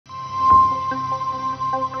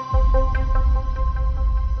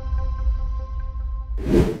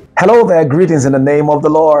Hello there, greetings in the name of the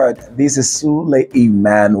Lord. This is Sule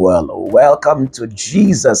Emmanuel. Welcome to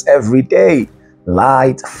Jesus Everyday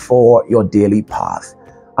Light for your daily path.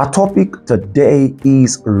 Our topic today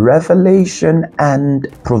is revelation and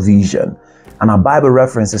provision. And our Bible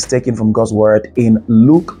reference is taken from God's word in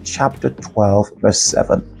Luke chapter 12, verse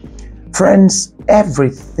 7. Friends,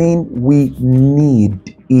 everything we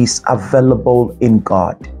need is available in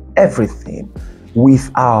God. Everything.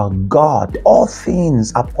 With our God, all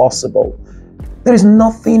things are possible. There is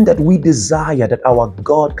nothing that we desire that our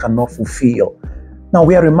God cannot fulfill. Now,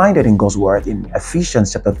 we are reminded in God's word in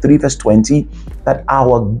Ephesians chapter 3, verse 20, that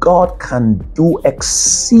our God can do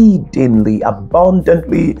exceedingly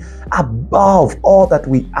abundantly above all that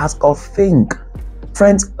we ask or think.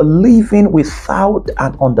 Friends, living without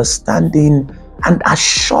an understanding and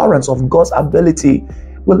assurance of God's ability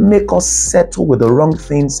will make us settle with the wrong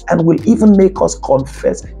things and will even make us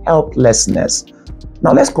confess helplessness.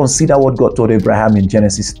 Now let's consider what God told Abraham in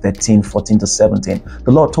Genesis 13, 14 to 17.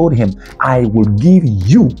 The Lord told him, I will give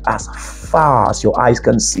you as far as your eyes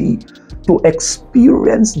can see. To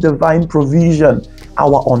experience divine provision,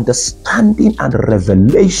 our understanding and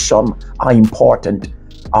revelation are important.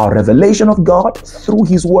 Our revelation of God through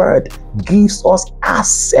His Word gives us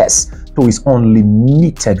access to His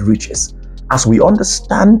unlimited riches. As we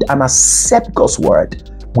understand and accept God's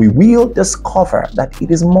word, we will discover that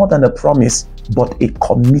it is more than a promise, but a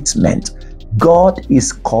commitment. God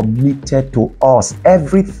is committed to us.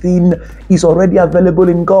 Everything is already available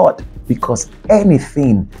in God because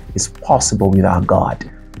anything is possible with our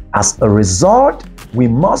God. As a result, we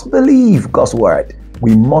must believe God's word.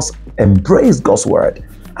 We must embrace God's word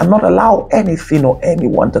and not allow anything or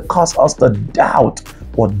anyone to cause us to doubt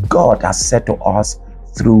what God has said to us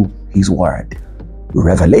through His word.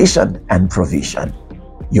 Revelation and provision.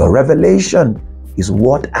 Your revelation is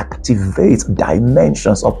what activates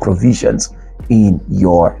dimensions of provisions in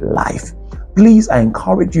your life. Please, I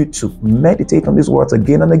encourage you to meditate on these words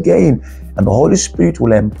again and again, and the Holy Spirit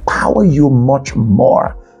will empower you much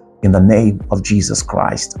more in the name of Jesus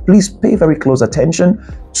Christ. Please pay very close attention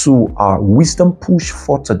to our wisdom push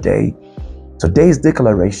for today, today's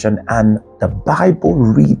declaration, and the Bible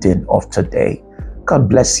reading of today. God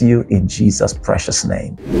bless you in Jesus' precious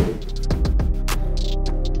name.